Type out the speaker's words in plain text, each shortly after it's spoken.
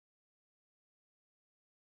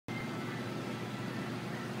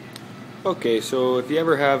Okay, so if you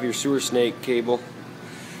ever have your sewer snake cable,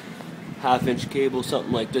 half-inch cable,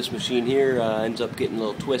 something like this machine here, ends up getting a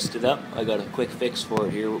little twisted up, I got a quick fix for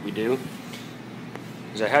it here. What we do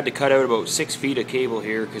is I had to cut out about 6 feet of cable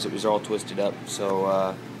here because it was all twisted up.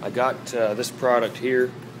 So I got this product here,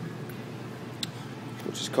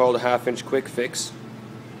 which is called a half-inch quick fix,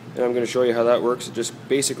 and I'm going to show you how that works. It just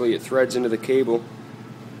basically it threads into the cable.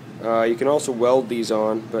 You can also weld these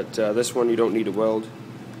on, but this one you don't need to weld.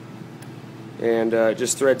 And it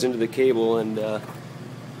just threads into the cable and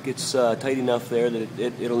gets tight enough there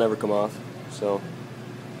that it'll never come off. So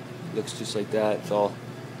it looks just like that. It's all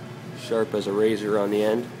sharp as a razor on the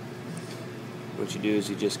end. What you do is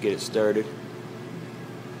you just get it started,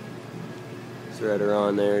 thread her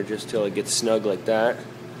on there just till it gets snug like that.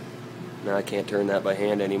 Now I can't turn that by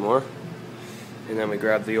hand anymore. And then we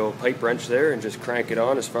grab the old pipe wrench there and just crank it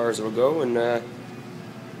on as far as it'll go, and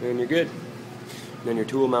you're good. And then your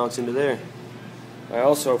tool mounts into there. I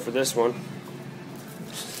also, for this one,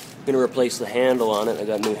 I'm going to replace the handle on it. I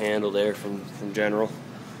got a new handle there from General,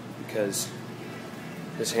 because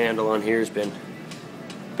this handle on here has been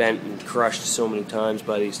bent and crushed so many times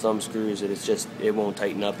by these thumb screws that it won't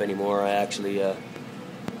tighten up anymore. I actually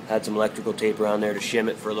had some electrical tape around there to shim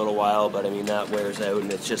it for a little while, but I mean that wears out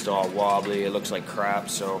and it's just all wobbly. It looks like crap,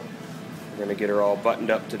 so we're going to get her all buttoned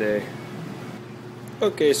up today.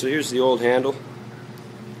 Okay, so here's the old handle.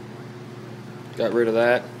 Got rid of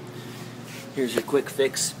that. Here's your quick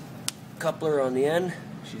fix coupler on the end.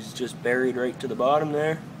 She's just buried right to the bottom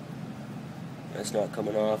there. That's not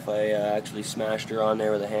coming off. I actually smashed her on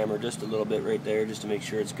there with a hammer just a little bit right there just to make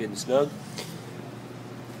sure it's good and snug.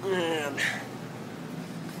 And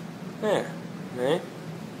there, right?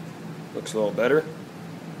 Looks a little better.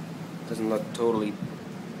 Doesn't look totally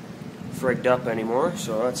frigged up anymore,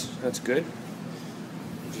 so that's good.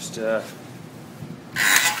 Just put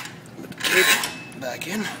the cable back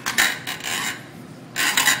in.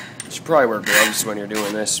 You should probably wear gloves when you're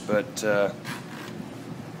doing this, but I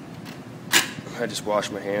just wash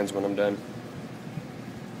my hands when I'm done.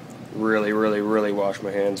 Really, really, really wash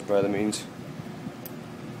my hands by the means.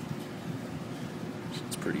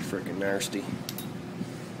 It's pretty freaking nasty.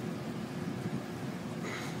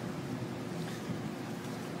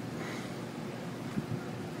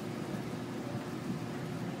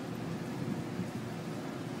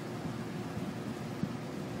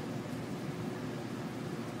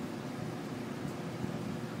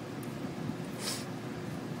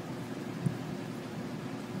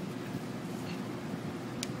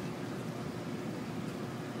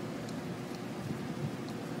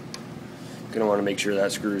 Gonna want to make sure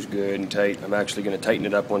that screw is good and tight. I'm actually going to tighten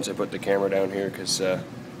it up once I put the camera down here, because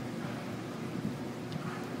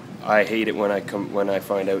I hate it when I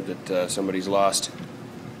find out that somebody's lost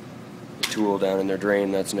a tool down in their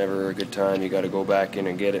drain. That's never a good time. You got to go back in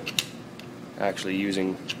and get it. Actually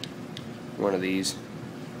using one of these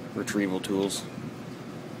retrieval tools.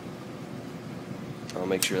 I'll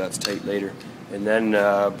make sure that's tight later. And then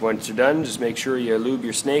once you're done, just make sure you lube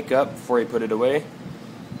your snake up before you put it away,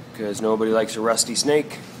 because nobody likes a rusty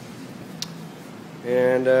snake.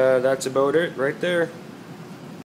 And that's about it right there.